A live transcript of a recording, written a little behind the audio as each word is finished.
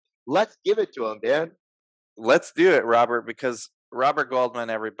let's give it to him, Dan. Let's do it, Robert, because Robert Goldman,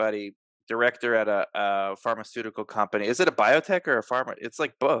 everybody, director at a pharmaceutical company. Is it a biotech or a pharma? It's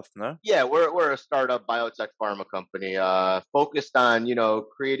like both, no? Yeah, we're a startup biotech pharma company, focused on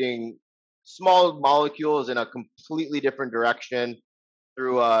creating small molecules in a completely different direction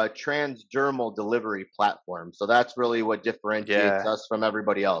through a transdermal delivery platform. So that's really what differentiates Yeah. us from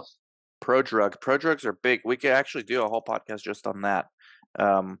everybody else. Prodrugs are big. We could actually do a whole podcast just on that.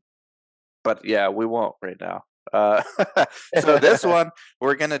 But yeah, we won't right now. Uh, so this one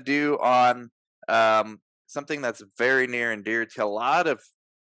we're gonna do on something that's very near and dear to a lot of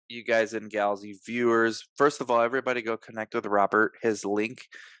you guys and gals, you viewers. First of all, everybody go connect with Robert. His link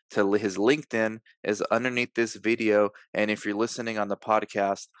to his LinkedIn is underneath this video. And if you're listening on the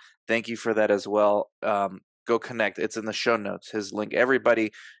podcast, thank you for that as well. Go connect. It's in the show notes. His link.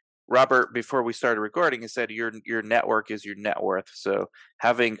 Everybody, Robert, before we started recording, he said your network is your net worth. So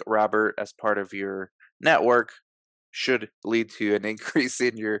having Robert as part of your network should lead to an increase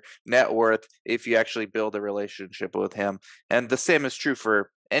in your net worth if you actually build a relationship with him. And the same is true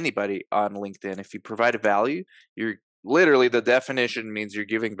for anybody on LinkedIn. If you provide value, you're literally, the definition means you're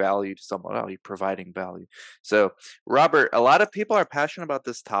giving value to someone else, you're providing value. So, Robert, a lot of people are passionate about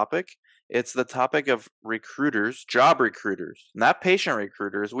this topic. It's the topic of recruiters, job recruiters, not patient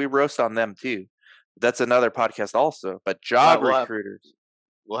recruiters. We roast on them too. That's another podcast also, but job recruiters.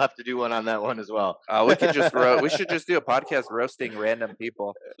 We'll have to do one on that one as well. We could just we should just do a podcast roasting random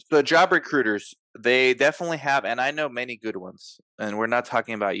people. So job recruiters, they definitely have, and I know many good ones. And we're not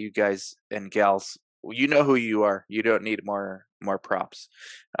talking about you guys and gals. You know who you are. You don't need more props.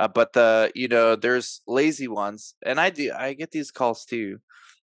 But there's lazy ones, and I get these calls too.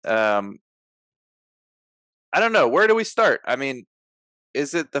 I don't know. Where do we start? I mean,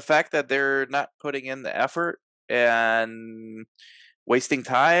 is it the fact that they're not putting in the effort and wasting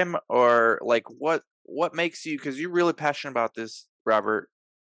time, or like what makes you, because you're really passionate about this, Robert,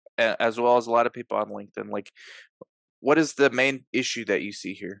 as well as a lot of people on LinkedIn, like what is the main issue that you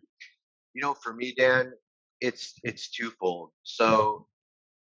see here? For me, Dan, it's twofold. So,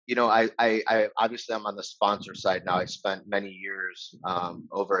 I obviously I'm on the sponsor side now. I spent many years,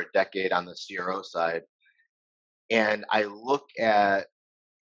 over a decade on the CRO side, and I look at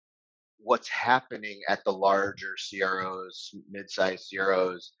what's happening at the larger CROs, mid-sized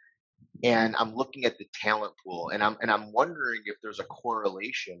CROs, and I'm looking at the talent pool, and I'm wondering if there's a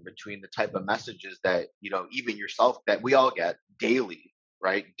correlation between the type of messages that even yourself, that we all get daily,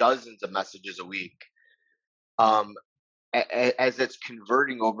 right? Dozens of messages a week, um, as it's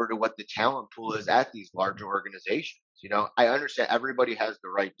converting over to what the talent pool is at these larger organizations. I understand everybody has the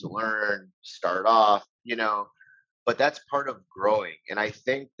right to learn, start off, but that's part of growing, and I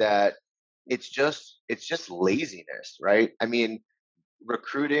think that it's just laziness, right? I mean,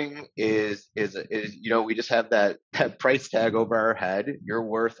 recruiting is we just have that price tag over our head. You're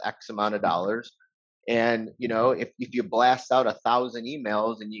worth X amount of dollars, and if you blast out 1,000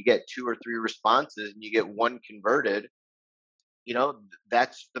 emails and you get 2 or 3 responses and you get one converted,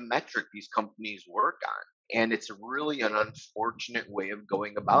 that's the metric these companies work on, and it's really an unfortunate way of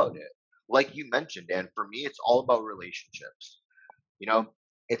going about it. Like you mentioned, Dan, for me it's all about relationships. you know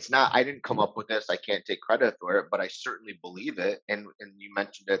it's not, I didn't come up with this, I can't take credit for it, but I certainly believe it, and you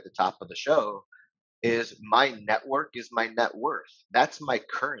mentioned it at the top of the show, is my network is my net worth. That's my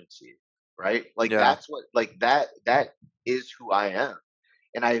currency, right? Like Yeah. that's what, like that is who I am.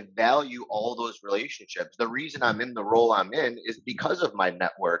 And I value all those relationships. The reason I'm in the role I'm in is because of my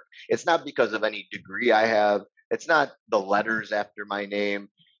network. It's not because of any degree I have. It's not the letters after my name.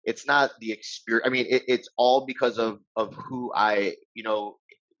 It's not the experience. I mean, it's all because of who I,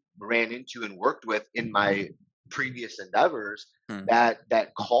 ran into and worked with in my previous endeavors, Hmm.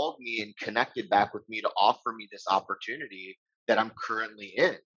 that called me and connected back with me to offer me this opportunity that I'm currently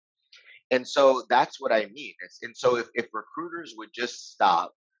in. And so that's what I mean. And so if recruiters would just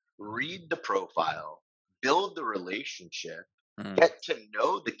stop, read the profile, build the relationship, Hmm. get to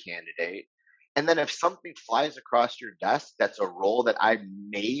know the candidate, and then if something flies across your desk that's a role that I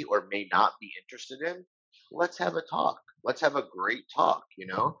may or may not be interested in, let's have a talk. Let's have a great talk.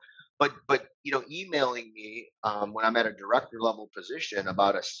 But emailing me, when I'm at a director level position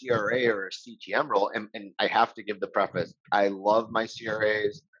about a CRA or a CTM role, and I have to give the preface: I love my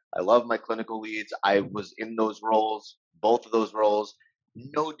CRAs, I love my clinical leads. I was in those roles, both of those roles.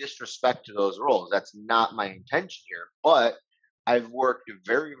 No disrespect to those roles. That's not my intention here. But I've worked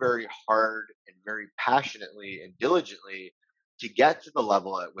very, very hard and very passionately and diligently to get to the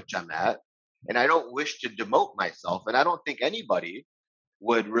level at which I'm at. And I don't wish to demote myself. And I don't think anybody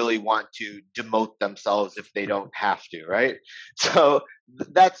would really want to demote themselves if they don't have to, right? So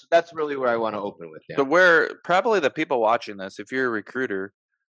that's really where I want to open with, So Dan. where probably the people watching this, if you're a recruiter,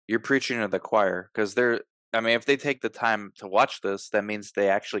 you're preaching to the choir because they're. I mean, if they take the time to watch this, that means they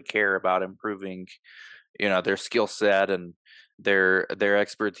actually care about improving, their skill set and their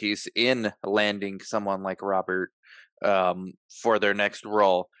expertise in landing someone like Robert for their next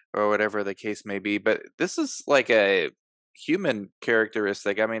role or whatever the case may be. But this is like a human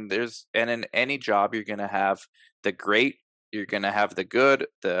characteristic. I mean, and in any job you're going to have the great, you're going to have the good,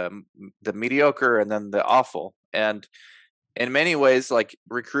 the mediocre, and then the awful. And in many ways, like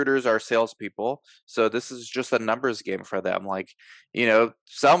recruiters are salespeople, so this is just a numbers game for them. Like,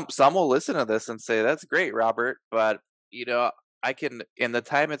 some will listen to this and say, "That's great, Robert," but you know, I can in the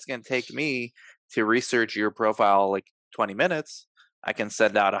time it's going to take me to research your profile, like 20 minutes, I can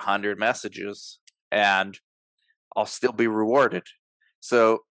send out 100 messages, and I'll still be rewarded.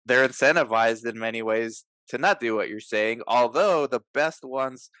 So they're incentivized in many ways to not do what you're saying, although the best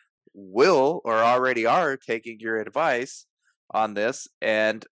ones will or already are taking your advice on this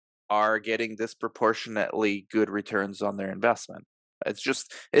and are getting disproportionately good returns on their investment.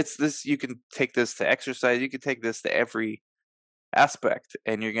 It's this, you can take this to exercise, you can take this to every aspect,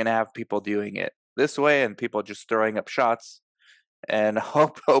 and you're going to have people doing it this way and people just throwing up shots and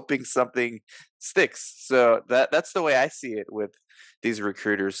hoping something sticks. So that's the way I see it with these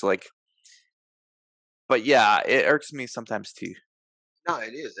recruiters. Like, but yeah, it irks me sometimes too. No,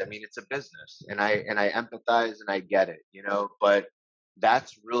 it is. I mean, it's a business, and I empathize and I get it, but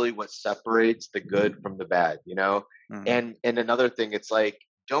that's really what separates the good from the bad, you know? Mm, And another thing, it's like,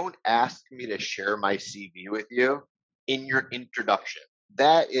 don't ask me to share my CV with you in your introduction.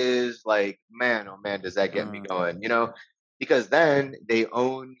 That is like, man, oh man, does that get me mm. going, Because then they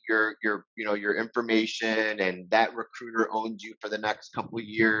own your information, and that recruiter owns you for the next couple of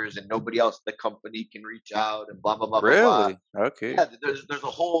years, and nobody else in the company can reach out, and blah blah blah blah blah. Really? Okay. Yeah, there's a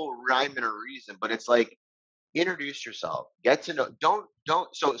whole rhyme and a reason, but it's like, introduce yourself, get to know. Don't.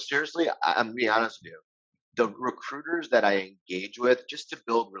 So seriously, I'm being honest with you. The recruiters that I engage with, just to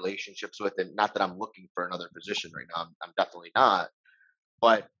build relationships with, and not that I'm looking for another position right now. I'm definitely not.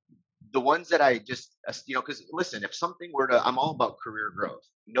 But the ones that I just, because listen, if something were to, I'm all about career growth.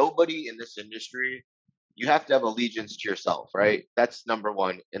 Nobody in this industry, you have to have allegiance to yourself, right? That's number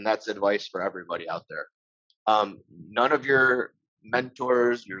one, and that's advice for everybody out there. None of your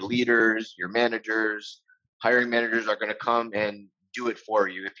mentors, your leaders, your managers, hiring managers are going to come and do it for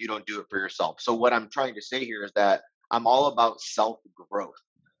you if you don't do it for yourself. So what I'm trying to say here is that I'm all about self growth.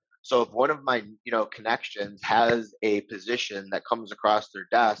 So if one of my, connections has a position that comes across their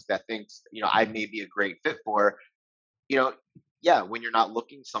desk that thinks, I may be a great fit for, you know, yeah, when you're not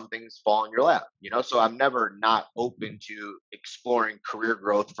looking, some things fall in your lap, So I'm never not open to exploring career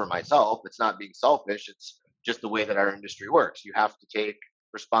growth for myself. It's not being selfish. It's just the way that our industry works. You have to take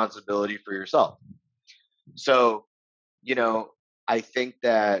responsibility for yourself. So, you know, I think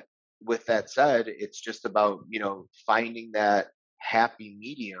that with that said, it's just about, finding that happy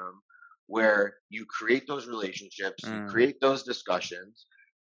medium where you create those relationships, you Mm, create those discussions,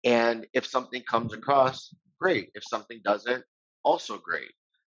 and if something comes across, great. If something doesn't, also great.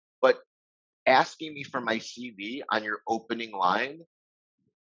 But asking me for my CV on your opening line,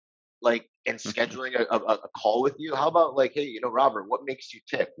 like, and mhm. scheduling a call with you, how about like, hey, Robert, what makes you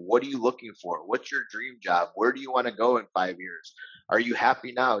tick? What are you looking for? What's your dream job? Where do you want to go in 5 years? Are you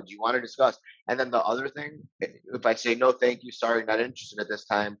happy now? Do you want to discuss? And then the other thing, if I say no, thank you, sorry, not interested at this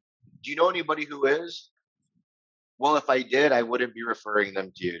time, do you know anybody who is? Well, if I did, I wouldn't be referring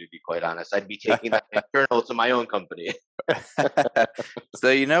them to you, to be quite honest. I'd be taking them internal to my own company.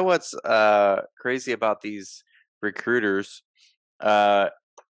 So you know what's crazy about these recruiters, uh,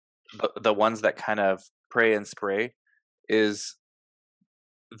 the ones that kind of pray and spray, is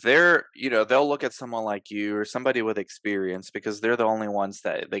they'll look at someone like you or somebody with experience because they're the only ones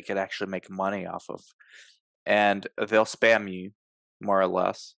that they could actually make money off of, and they'll spam you more or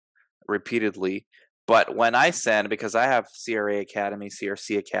less repeatedly. But when I send, because I have CRA Academy,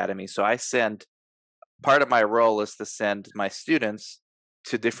 CRC Academy, so I send, part of my role is to send my students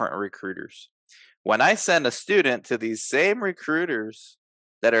to different recruiters. When I send a student to these same recruiters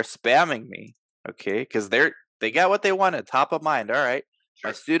that are spamming me, okay, because they got what they wanted, top of mind. All right, my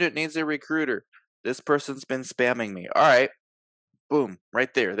Sure. student needs a recruiter. This person's been spamming me. All right, boom,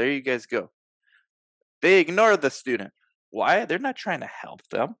 right there. There you guys go. They ignore the student. Why? They're not trying to help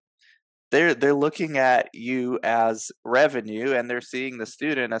them. They're looking at you as revenue, and they're seeing the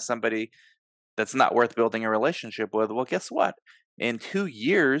student as somebody that's not worth building a relationship with. Well, guess what? In 2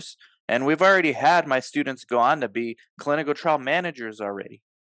 years, And we've already had my students go on to be clinical trial managers already.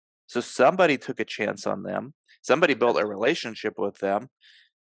 So somebody took a chance on them. Somebody built a That's relationship with them,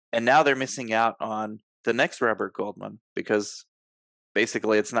 and now they're missing out on the next Robert Goldman because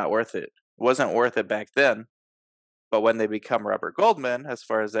basically it's not worth it. It wasn't worth it back then, but when they become Robert Goldman, as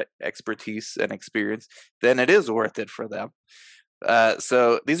far as expertise and experience, then it is worth it for them.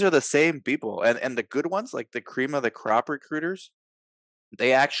 So these are the same people, and the good ones, like the cream of the crop recruiters,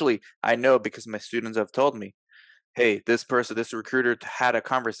 they actually, I know because my students have told me, hey, this person, this recruiter had a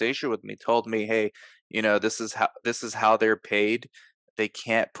conversation with me, told me, hey, this is how they're paid. They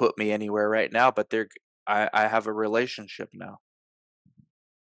can't put me anywhere right now, but I have a relationship now.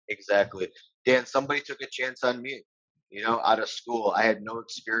 exactly. Dan, somebody took a chance on me. Out of school, I had no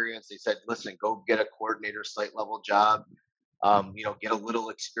experience. They said, "Listen, go get a coordinator site level job. Get a little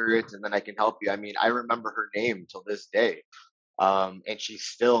experience, and then I can help you." I mean, I remember her name till this day. And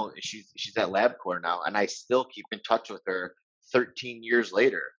she's at LabCorp now, and I still keep in touch with her 13 years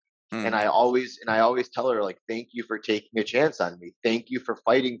later. Hmm. And I always tell her, like, thank you for taking a chance on me, thank you for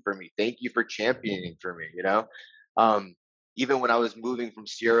fighting for me, thank you for championing for me. Um, Even when I was moving from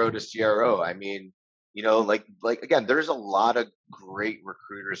CRO to CRO, I mean, like again, there's a lot of great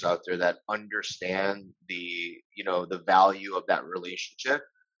recruiters out there that understand the value of that relationship,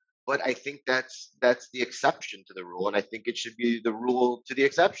 but I think that's the exception to the rule, and I think it should be the rule to the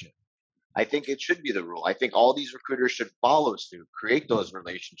exception. I think it should be the rule. I think all these recruiters should follow suit, create those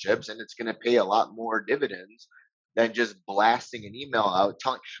relationships, and it's going to pay a lot more dividends than just blasting an email out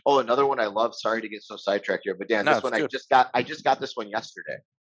telling. Oh, another one I love. Sorry to get so sidetracked here, but Dan, No, this it's one I good. just got. I just got this one yesterday.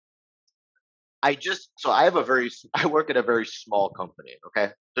 I have a I work at a very small company. Okay,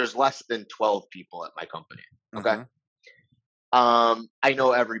 there's less than 12 people at my company. Okay, Hmm. I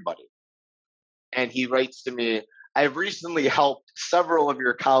know everybody. And he writes to me, "I've recently helped several of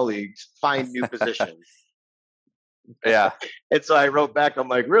your colleagues find new positions." Yeah. And so I wrote back, I'm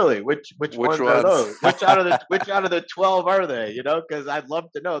like, "Really? Which Which ones are ones? those? Which out of the 12 are they? Because I'd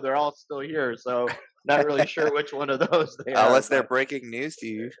love to know. They're all still here, so not really sure which one of those they are." Unless they're But breaking news to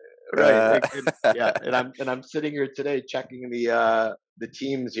you. right, yeah, and I'm sitting here today checking the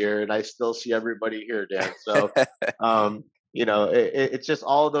teams here, and I still see everybody here, Dan. So, it's just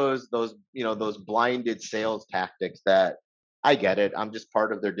all those blinded sales tactics that I get it. I'm just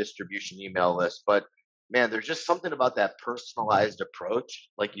part of their distribution email list, but man, there's just something about that personalized approach,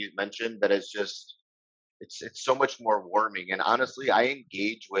 like you mentioned, that is just it's so much more warming. And honestly, I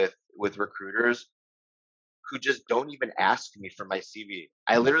engage with recruiters who just don't even ask me for my CV.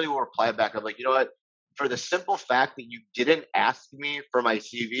 I literally will reply back. I'm like, you know what? For the simple fact that you didn't ask me for my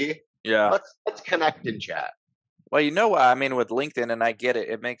CV, Yeah. let's connect and chat. Well, you know what? I mean, with LinkedIn, and I get it.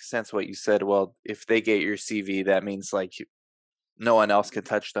 It makes sense what you said. Well, if they get your CV, that means like no one else can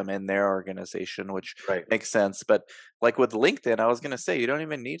touch them in their organization, which Right. makes sense. But like with LinkedIn, I was gonna say you don't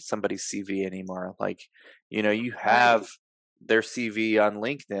even need somebody's CV anymore. Like, you have Right. their CV on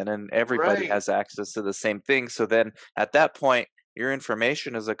LinkedIn, and everybody Right. has access to the same thing. So then, at that point, your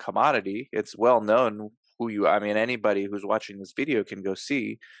information is a commodity. It's well known who you. I mean, anybody who's watching this video can go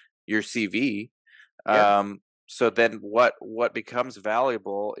see your CV. Yeah. um, so then what becomes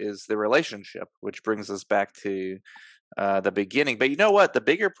valuable is the relationship, which brings us back to the beginning. But you know what? The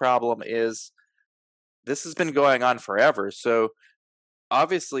bigger problem is this has been going on forever. So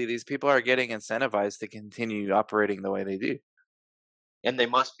obviously, these people are getting incentivized to continue operating the way they do. And they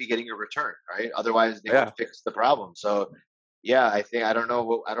must be getting a return, right? Otherwise, they would Yeah, fix the problem. So, yeah, I don't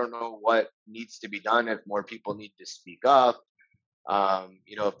know what needs to be done. If more people need to speak up,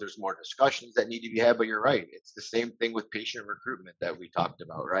 if there's more discussions that need to be had. But you're right. It's the same thing with patient recruitment that we talked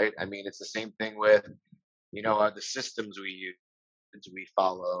about, right? I mean, it's the same thing with the systems we use, we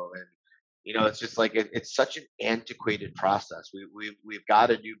follow, and it's just like it's such an antiquated process. We've got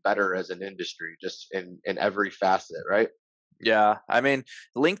to do better as an industry, just in every facet, right? yeah. I mean,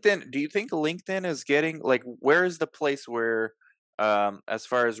 LinkedIn. Do you think LinkedIn is getting like where is the place where, as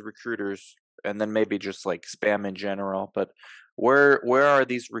far as recruiters, and then maybe just like spam in general, but where are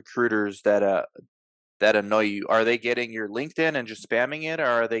these recruiters that annoy you? Are they getting your LinkedIn and just spamming it, or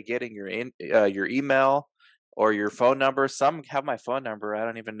are they getting your email or your phone number? Some have my phone number. I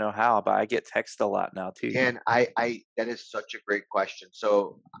don't even know how, but I get text a lot now too. And I that is such a great question.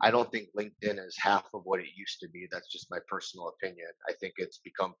 So I don't think LinkedIn is half of what it used to be. That's just my personal opinion. I think it's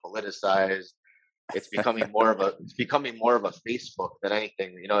become politicized. It's becoming more of a Facebook than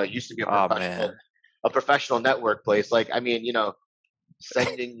anything. It used to be a Oh professional man, a professional network place. Like, I mean,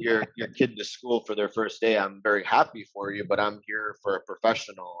 sending your kid to school for their first day, I'm very happy for you, but I'm here for a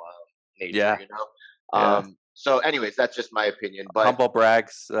professional nature. yeah, Yeah. So anyways, that's just my opinion. But Humble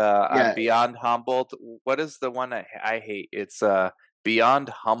brags. I'm yeah, beyond humbled. What is the one I hate? It's beyond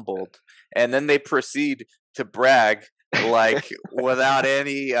humbled, and then they proceed to brag like without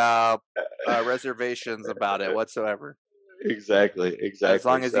any reservations about it whatsoever. exactly, As exactly.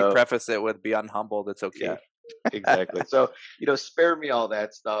 long as you So preface it with beyond humbled, it's yeah, okay. exactly. So, spare me all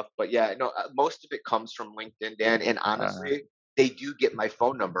that stuff. But yeah, no, most of it comes from LinkedIn, Dan. And Uh, honestly, they do get my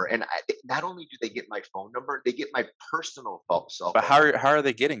phone number. And not only do they get my phone number, they get my personal cell but phone number. how are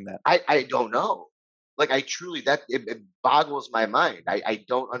they getting that? I don't know. Like, I truly, it boggles my mind. I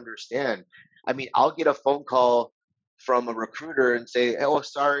don't understand. I mean, I'll get a phone call from a recruiter and say, "Oh,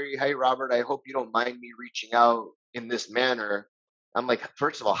 sorry. Hey, Robert, I hope you don't mind me reaching out in this manner." I'm like,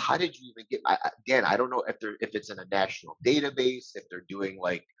 first of all, how did you even get? Dan, I don't know if it's in a national database, if they're doing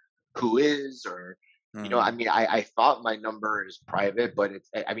like who is, or I Hmm. mean, I thought my number is private, but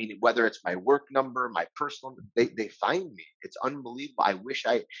I mean, whether it's my work number, my personal, they find me. It's unbelievable. I wish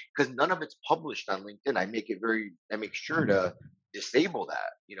because none of it's published on LinkedIn. I make sure to disable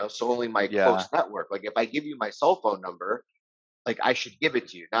that, so only my close Yeah. network. Like, if I give you my cell phone number, like, I should give it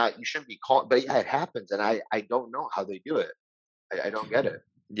to you. Not, you shouldn't be calling, but yeah, it happens. And I don't know how they do it. I don't get it.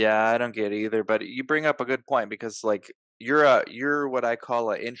 Yeah, I don't get it either, but you bring up a good point because like you're what I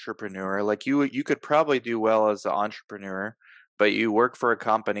call an entrepreneur. Like you could probably do well as an entrepreneur, but you work for a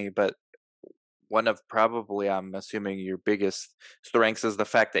company, but one of probably I'm assuming your biggest strengths is the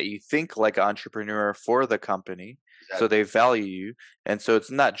fact that you think like an entrepreneur for the company. So Exactly. they value you. And so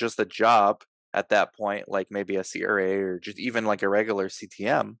it's not just a job at that point, like maybe a CRA or just even like a regular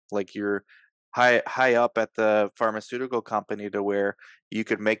CTM. Like you're high up at the pharmaceutical company to where you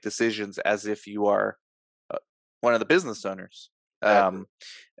could make decisions as if you are uh, one of the business owners. Exactly. Um,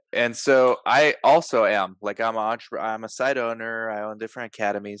 and so I also am like I'm a site owner. I own different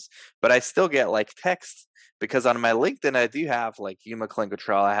academies, but I still get like texts because on my LinkedIn I do have like Yuma Clinical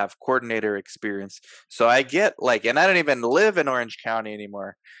Trial. I have coordinator experience, so I get like, and I don't even live in Orange County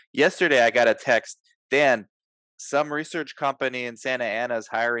anymore. Yesterday I got a text, Dan. Some research company in Santa Ana is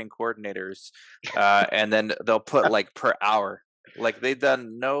hiring coordinators, and then they'll put like per hour. Like they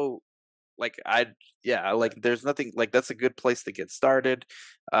done no like I yeah, like there's nothing like that's a good place to get started.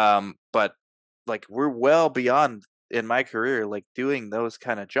 But like we're well beyond in my career like doing those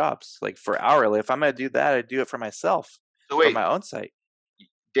kind of jobs like for hourly. If I'm gonna do that, I do it for myself, So for wait, my own site.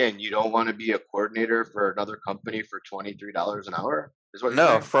 Dan, you don't want to be a coordinator for another company for $23 an hour? Is what you're No,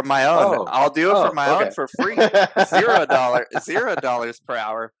 saying? for my own. Oh, I'll do it for oh, my own okay. for free. $0 per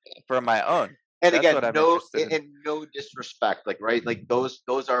hour for my own. And That's what again, I'm interested in. and no disrespect, like, right, like those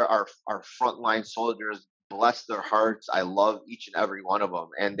are our frontline soldiers. Bless their hearts. I love each and every one of them,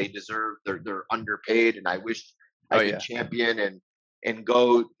 and they deserve. They're underpaid, and I wish Oh I could yeah. champion and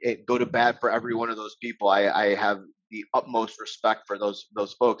go to bat for every one of those people. I have the utmost respect for those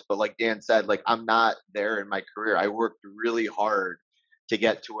folks. But like Dan said, like, I'm not there in my career. I worked really hard to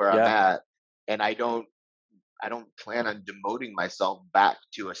get to where I'm Yeah. at, and I don't plan on demoting myself back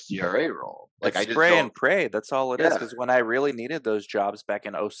to a CRA role. Like, It's I just spray don't. and pray. That's all it is. Yeah, Because when I really needed those jobs back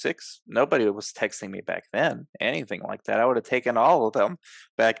in '06, nobody was texting me back then, anything like that. I would have taken all of them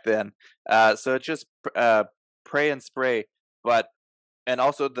back then. So it's just pray and spray. But and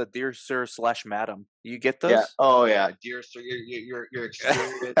also the dear sir slash madam. You get yeah. those? Oh yeah, dear sir, your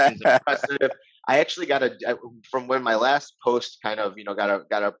experience is impressive. I actually from when my last post kind of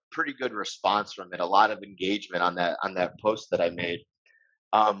got a pretty good response from it. A lot of engagement on that post that I made.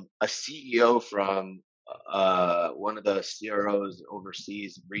 A CEO from one of the CROs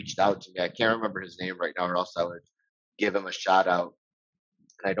overseas reached out to me. I can't remember his name right now, or else I would give him a shout out.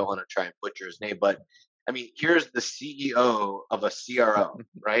 And I don't want to try and butcher his name, but I mean, here's the CEO of a CRO,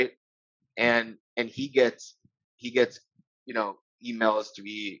 right? And he gets emails to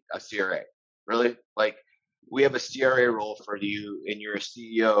be a CRA. Really? Like, we have a CRA role for you, and you're a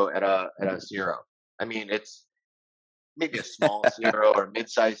CEO at a CRO. I mean, it's maybe a small CRO or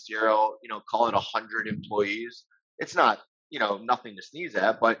mid-sized CRO. Call it 100 employees. It's not nothing to sneeze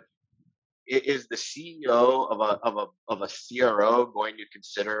at, but is the CEO of a CRO going to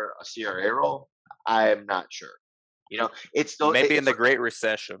consider a CRA role? I'm not sure. It's though Maybe in it's the Great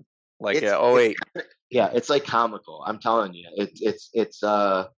Recession, like it's it's '08. yeah, it's like comical. I'm telling you, it's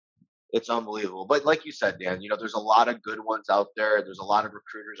unbelievable. But like you said, Dan, there's a lot of good ones out there. There's a lot of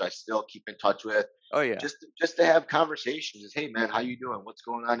recruiters I still keep in touch with, Oh yeah. just to have conversations. Is, hey man, how you doing? What's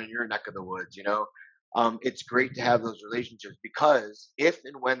going on in your neck of the woods? It's great to have those relationships, because if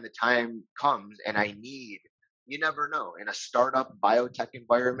and when the time comes and I need, you never know. In a startup biotech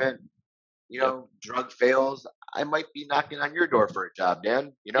environment, Yep. drug fails, I might be knocking on your door for a job,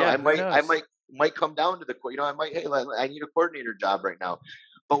 Dan. Yeah. I Who might, I knows? might, might come down to I might, hey, I need a coordinator job right now.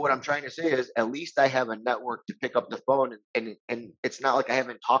 But what I'm trying to say is, at least I have a network to pick up the phone, and it's not like I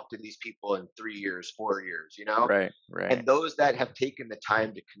haven't talked to these people in 3 years, 4 years, Right, right. And those that have taken the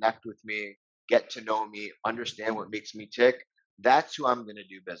time to connect with me, get to know me, understand what makes me tick, that's who I'm going to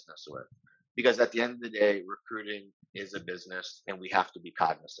do business with. Because at the end of the day, recruiting is a business, and we have to be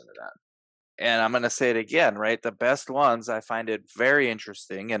cognizant of that. And I'm going to say it again, right? The best ones, I find it very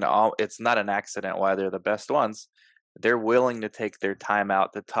interesting, and it's not an accident why they're the best ones. They're willing to take their time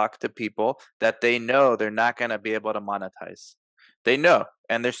out to talk to people that they know they're not going to be able to monetize. They know,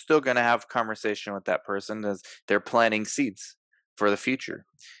 and they're still going to have conversation with that person as they're planting seeds for the future.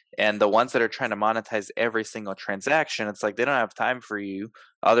 And the ones that are trying to monetize every single transaction, it's like they don't have time for you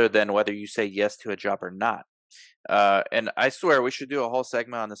other than whether you say yes to a job or not. And I swear we should do a whole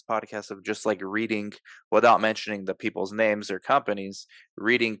segment on this podcast of just like reading, without mentioning the people's names or companies,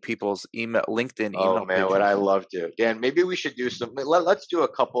 reading people's LinkedIn Oh email man, what I pages. love to. Dan, maybe we should do some. Let's do a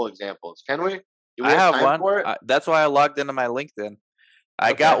couple examples. Can we? Do we I have have time one. for it? That's why I logged into my LinkedIn.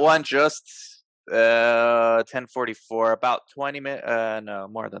 I got Okay. one just 10:44, about 20 minutes. No,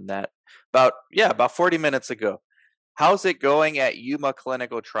 more than that. About 40 minutes ago. How's it going at Yuma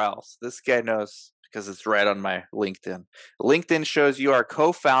Clinical Trials? This guy knows because it's right on my LinkedIn. LinkedIn shows you are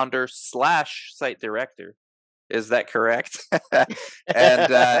co-founder / site director. Is that correct?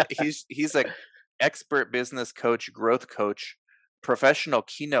 And he's a expert business coach, growth coach, professional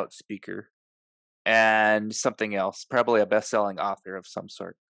keynote speaker, and something else. Probably a best-selling author of some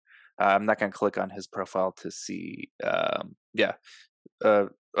sort. I'm not going to click on his profile to see. Yeah.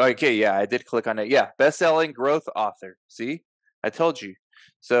 Okay, yeah, I did click on it. Yeah, best-selling growth author. See, I told you.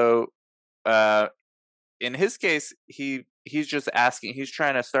 So, uh, in his case, he's just asking. He's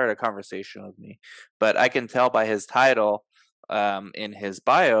trying to start a conversation with me, but I can tell by his title, in his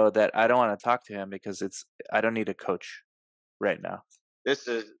bio that I don't want to talk to him because I don't need a coach right now. This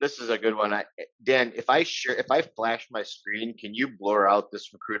is a good one. Dan, if I flash my screen, can you blur out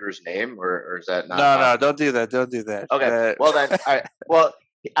this recruiter's name, or is that not No, no, possible? don't do that. Don't do that. Okay. Well then, all right. Well,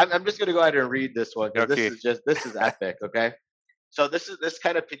 I'm just gonna go ahead and read this one because Okay. this is epic. Okay. So this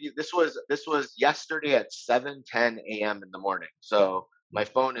kind of this was yesterday at 7:10 a.m. in the morning. So my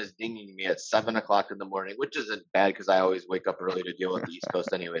phone is dinging me at 7 o'clock in the morning, which isn't bad because I always wake up early to deal with the East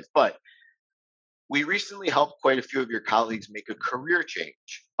Coast, anyways. But we recently helped quite a few of your colleagues make a career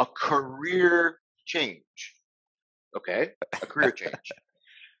change. A career change. Okay, a career change.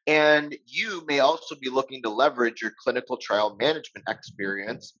 And you may also be looking to leverage your clinical trial management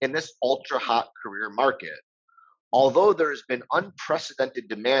experience in this ultra hot career market. Although there has been unprecedented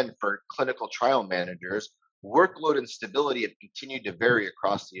demand for clinical trial managers, workload and stability have continued to vary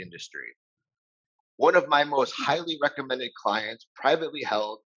across the industry. One of my most highly recommended clients, privately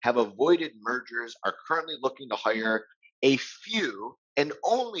held, have avoided mergers, are currently looking to hire a few and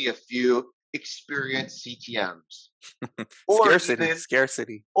only a few experienced CTMs or Scarcity, even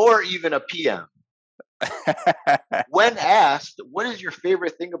scarcity. a PM. When asked, what is your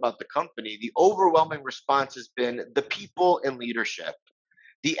favorite thing about the company? The overwhelming response has been the people and leadership.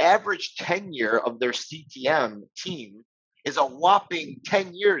 The average tenure of their CTM team is a whopping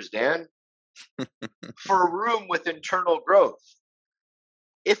 10 years, Dan, for room with internal growth.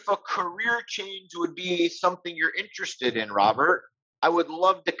 If a career change would be something you're interested in, Robert, I would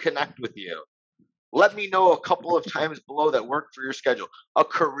love to connect with you. Let me know a couple of times below that work for your schedule. A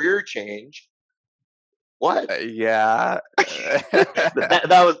career change? What? Yeah.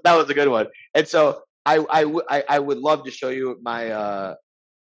 That was a good one. And so I would love to show you my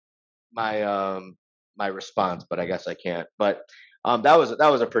my response, but I guess I can't. But that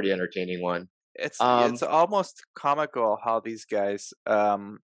was a pretty entertaining one. It's almost comical how these guys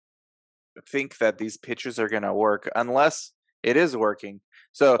think that these pitches are gonna work unless it is working.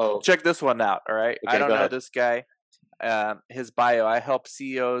 So Oh, check this one out. All right, I okay, don't go know ahead. this guy. His bio: I help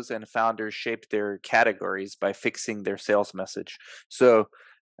CEOs and founders shape their categories by fixing their sales message. So,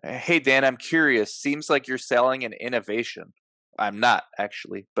 hey Dan, I'm curious. Seems like you're selling an innovation. I'm not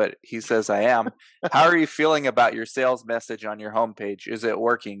actually, but he says I am. How are you feeling about your sales message on your homepage? Is it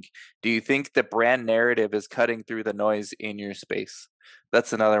working? Do you think the brand narrative is cutting through the noise in your space?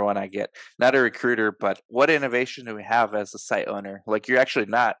 That's another one I get. Not a recruiter, but what innovation do we have as a site owner? Like you're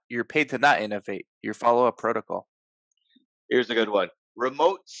paid to not innovate. You follow a protocol. Here's a good one.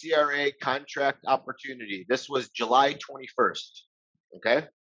 Remote CRA contract opportunity. This was July 21st. Okay.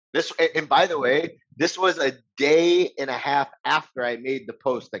 And by the way, this was a day and a half after I made the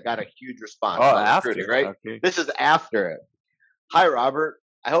post that got a huge response Oh, about recruiting, after. right? Okay. This is after it. Hi, Robert.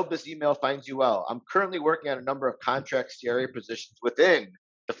 I hope this email finds you well. I'm currently working on a number of contract CRA positions within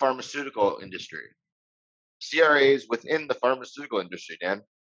the pharmaceutical industry. CRAs within the pharmaceutical industry, Dan.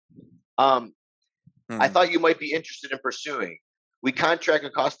 Um, I Hmm. thought you might be interested in pursuing. We contract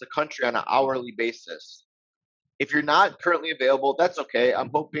across the country on an hourly basis. If you're not currently available, that's okay. I'm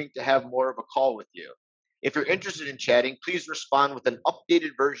hoping to have more of a call with you. If you're interested in chatting, please respond with an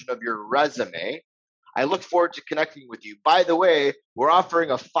updated version of your resume. I look forward to connecting with you. By the way, we're offering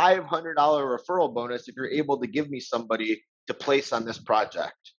a $500 referral bonus if you're able to give me somebody to place on this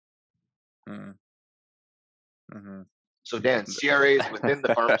project. Hmm. Hmm. So Dan, CRAs within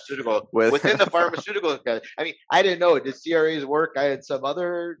the pharmaceutical, With within the pharmaceutical. I mean, I didn't know. Did CRAs work? I had some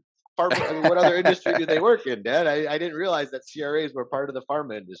other pharma. I mean, what other industry do they work in, Dan? I didn't realize that CRAs were part of the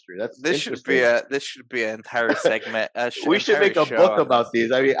pharma industry. That's interesting. this should be an entire segment, We should entire make a show book on about this.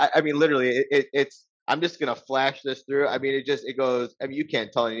 these. I mean, literally, it's. I'm just gonna flash this through. I mean, it goes. I mean, you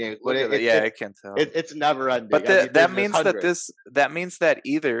can't tell any names, but Look at that. Yeah, I can tell. it's never But ending. I mean, that there's just means that hundreds. that means that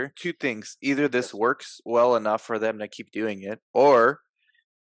either two things: either this Yes. works well enough for them to keep doing it, or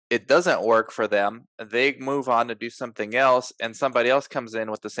it doesn't work for them. They move on to do something else, and somebody else comes in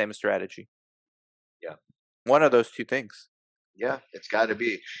with the same strategy. Yeah. One of those two things. Yeah, it's got to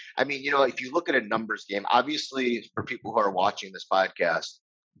be. I mean, if you look at a numbers game, obviously for people who are watching this podcast,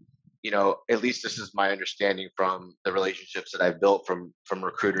 at least this is my understanding from the relationships that I've built from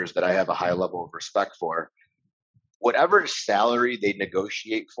recruiters that I have a high level of respect for. Whatever salary they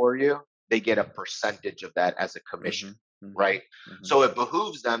negotiate for you, they get a percentage of that as a commission, Hmm. Hmm. right? Hmm. So it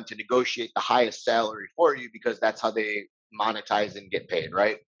behooves them to negotiate the highest salary for you because that's how they monetize and get paid,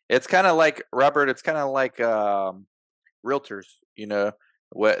 right? It's kind of like Robert. It's kind of like realtors.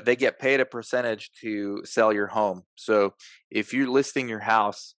 What they get paid a percentage to sell your home. So if you're listing your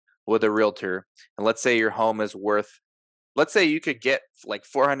house with a realtor, and let's say your home is worth, let's say you could get like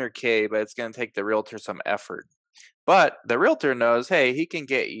 400K, but it's going to take the realtor some effort. But the realtor knows, hey, he can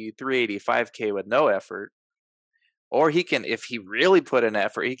get you 385K with no effort, or he can, if he really put in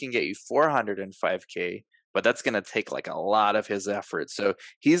effort, he can get you 405K, but that's going to take like a lot of his effort. So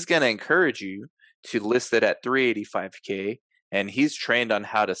he's going to encourage you to list it at 385K, and he's trained on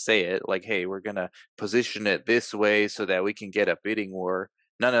how to say it like, hey, we're going to position it this way so that we can get a bidding war.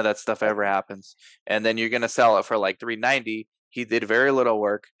 None of that stuff ever Exactly. happens. And then you're going to sell it for like 390. He did very little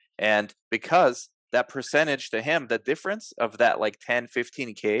work. And because that percentage to him, the difference of that like 10,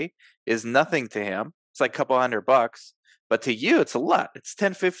 15K is nothing to him. It's like a couple $100, but to you, it's a lot. It's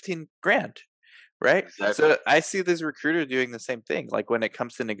 10, 15 grand, right? Exactly. So I see this recruiter doing the same thing. Like when it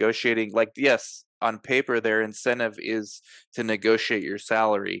comes to negotiating, like, yes, on paper, their incentive is to negotiate your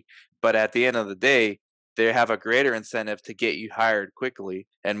salary. But at the end of the day, they have a greater incentive to get you hired quickly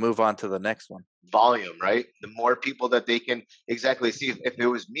and move on to the next one. Volume, right? The more people that they can exactly see. If it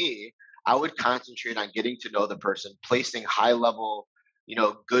was me, I would concentrate on getting to know the person, placing high level,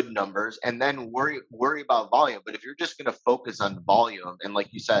 good numbers, and then worry about volume. But if you're just going to focus on volume, and like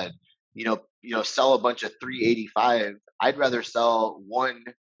you said, sell a bunch of 385, I'd rather sell $1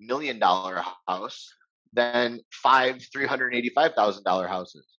 million house than five $385,000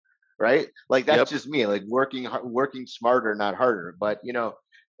 houses, right? Like that's Yep. just me, like working smarter, not harder. But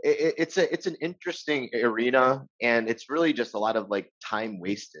it's an interesting arena, and it's really just a lot of like time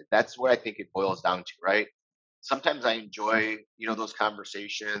wasted. That's what I think it boils down to, right? Sometimes I enjoy those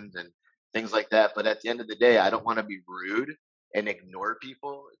conversations and things like that, but at the end of the day, I don't want to be rude and ignore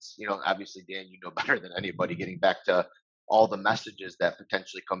people. It's obviously, Dan, you know better than anybody, getting back to all the messages that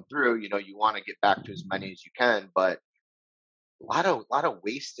potentially come through. You want to get back to as many as you can, but a lot of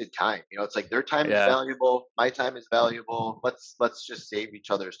wasted time. It's like their time is Yeah. valuable, my time is valuable. Let's just save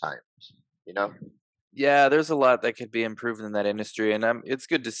each other's time. You know? Yeah, there's a lot that could be improved in that industry, and it's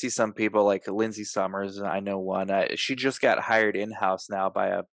good to see some people like Lindsay Summers. I know one. She just got hired in house now by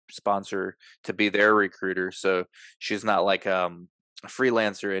a sponsor to be their recruiter, so she's not like a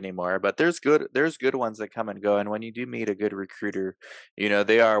freelancer anymore. But there's good ones that come and go, and when you do meet a good recruiter,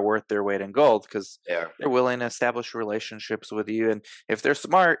 they are worth their weight in gold because Yeah. they're willing to establish relationships with you, and if they're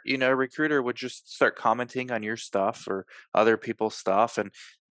smart, a recruiter would just start commenting on your stuff or other people's stuff, and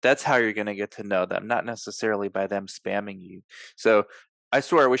that's how you're gonna get to know them, not necessarily by them spamming you. So I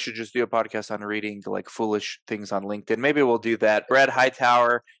swear we should just do a podcast on reading like foolish things on LinkedIn. Maybe we'll do that. Brad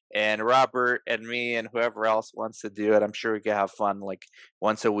Hightower and Robert and me and whoever else wants to do it. I'm sure we can have fun like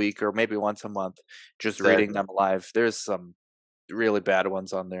once a week or maybe once a month, just reading Exactly. them live. There's some really bad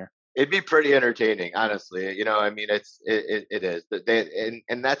ones on there. It'd be pretty entertaining, honestly. I mean, it is.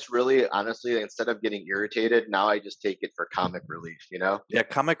 And that's really honestly, instead of getting irritated, now I just take it for comic relief. Yeah,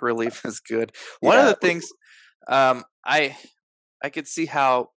 comic relief is good. One of Yeah. the things I could see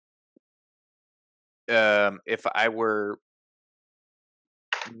how if I were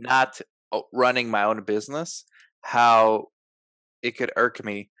not running my own business, how it could irk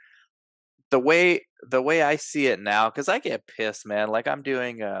me. The way I see it now, because I get pissed, man. Like I'm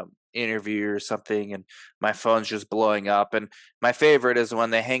doing a interview or something, and my phone's just blowing up. And my favorite is when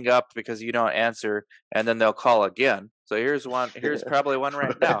they hang up because you don't answer, and then they'll call again. So here's one. Here's probably one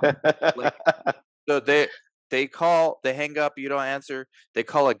right now. Like so they call, they hang up, you don't answer, they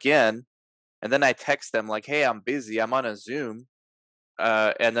call again, and then I text them like, "Hey, I'm busy. I'm on a Zoom."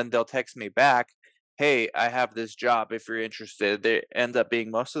 And then they'll text me back, "Hey, I have this job if you're interested." They end up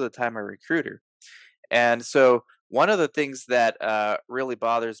being most of the time a recruiter. And so one of the things that really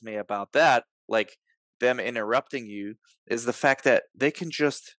bothers me about that, like them interrupting you, is the fact that they can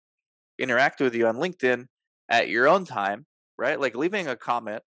just interact with you on LinkedIn at your own time, right? Like leaving a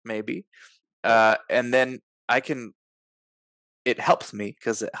comment, maybe, Right. and then I can. It helps me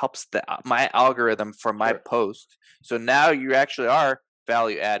because it helps my algorithm for my Sure. post. So now you actually are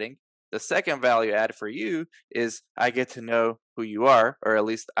value adding. The second value add for you is I get to know who you are, or at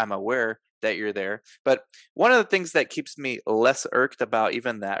least I'm aware that you're there. But one of the things that keeps me less irked about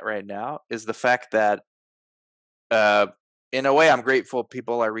even that right now is the fact that, uh, in a way, I'm grateful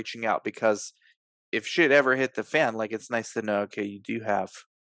people are reaching out, because if shit ever hit the fan, like it's nice to know, okay, you do have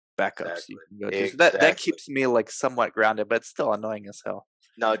backups you Exactly. can go to. So that Exactly. keeps me like somewhat grounded, but it's still annoying as hell.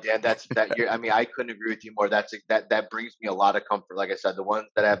 No, Dan, that's that you're I mean, I couldn't agree with you more. That brings me a lot of comfort. Like I said, the ones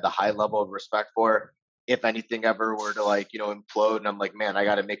that I have the high level of respect for, if anything ever were to like, implode and I'm like, man, I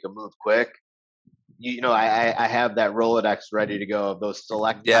gotta make a move quick. I have that Rolodex ready to go of those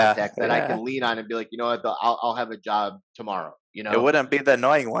select Yeah, contacts that I yeah. can lean on and be like, you know what, I'll have a job tomorrow, you It know? wouldn't be the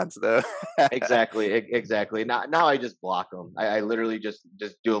annoying ones though. Exactly, exactly. Now I just block them. I literally just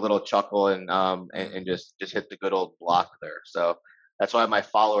do a little chuckle and, Mm. and just hit the good old block there. So that's why my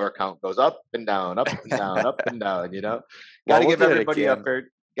follower count goes up and down, up and down, up and down. Got Well, to we'll give do it everybody a again. fair.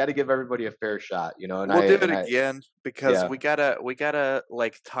 Got to give everybody a fair shot. And We'll I do it and I again because yeah we gotta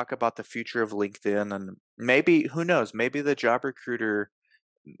like talk about the future of LinkedIn, and maybe, who knows, maybe the job recruiter,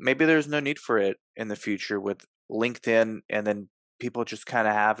 maybe there's no need for it in the future with LinkedIn, and then people just kind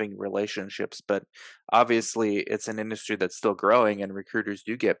of having relationships. But obviously, it's an industry that's still growing, and recruiters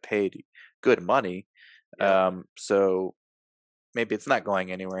do get paid good money. yep So maybe it's not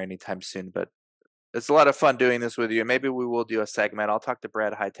going anywhere anytime soon. But it's a lot of fun doing this with you. Maybe we will do a segment. I'll talk to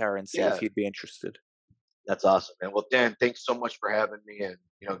Brad Hightower and see if yeah. he'd be interested. That's awesome, man. Well, Dan, thanks so much for having me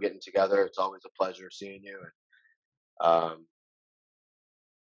and getting together. It's always a pleasure seeing you. And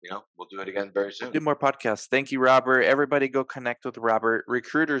we'll do it again very We'll soon. do more podcasts. Thank you, Robert. Everybody go connect with Robert.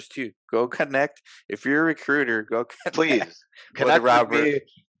 Recruiters too. Go connect. If you're a recruiter, go connect Please with connect with Robert. me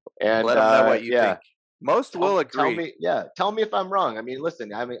and Let them know what you yeah. think. Most will Tell agree. me, yeah, tell me if I'm wrong. I mean,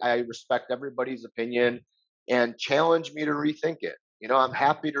 listen, I respect everybody's opinion and challenge me to rethink it. I'm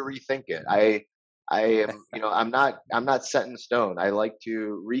happy to rethink it. I am, I'm not set in stone. I like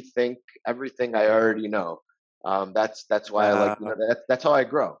to rethink everything I already know. That's why I like, Uh, that's how I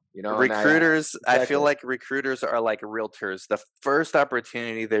grow, and Recruiters, I feel exactly. like recruiters are like realtors. The first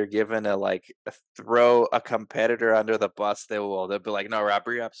opportunity they're given to like throw a competitor under the bus, they'll be like, "No,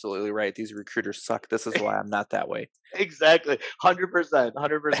 Robert, you're absolutely right. These recruiters suck. This is why I'm not that way." Exactly. 100%,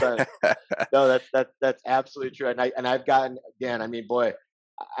 100%. No, that's absolutely true. And I've gotten, again, I mean, boy,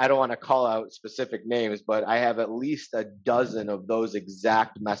 I don't want to call out specific names, but I have at least a dozen of those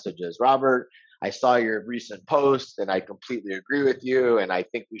exact messages. Robert, I saw your recent post and I completely agree with you and I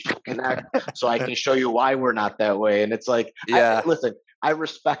think we should connect so I can show you why we're not that way. And it's like, Yeah. listen, I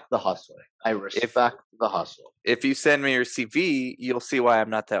respect the hustling. I If respect the hustle. if you send me your CV, you'll see why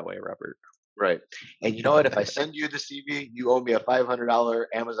I'm not that way, Robert. Right. And you know what? If I send you the CV, you owe me a $500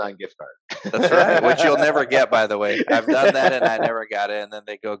 Amazon gift That's right, which you'll never card. get, by the way. I've done that and I never got it, and then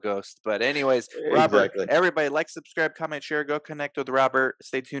they go ghost. But anyways, Robert, Exactly. everybody like, subscribe, comment, share, go connect with Robert.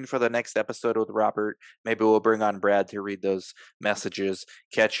 Stay tuned for the next episode with Robert. Maybe we'll bring on Brad to read those messages.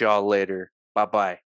 Catch y'all later. Bye bye.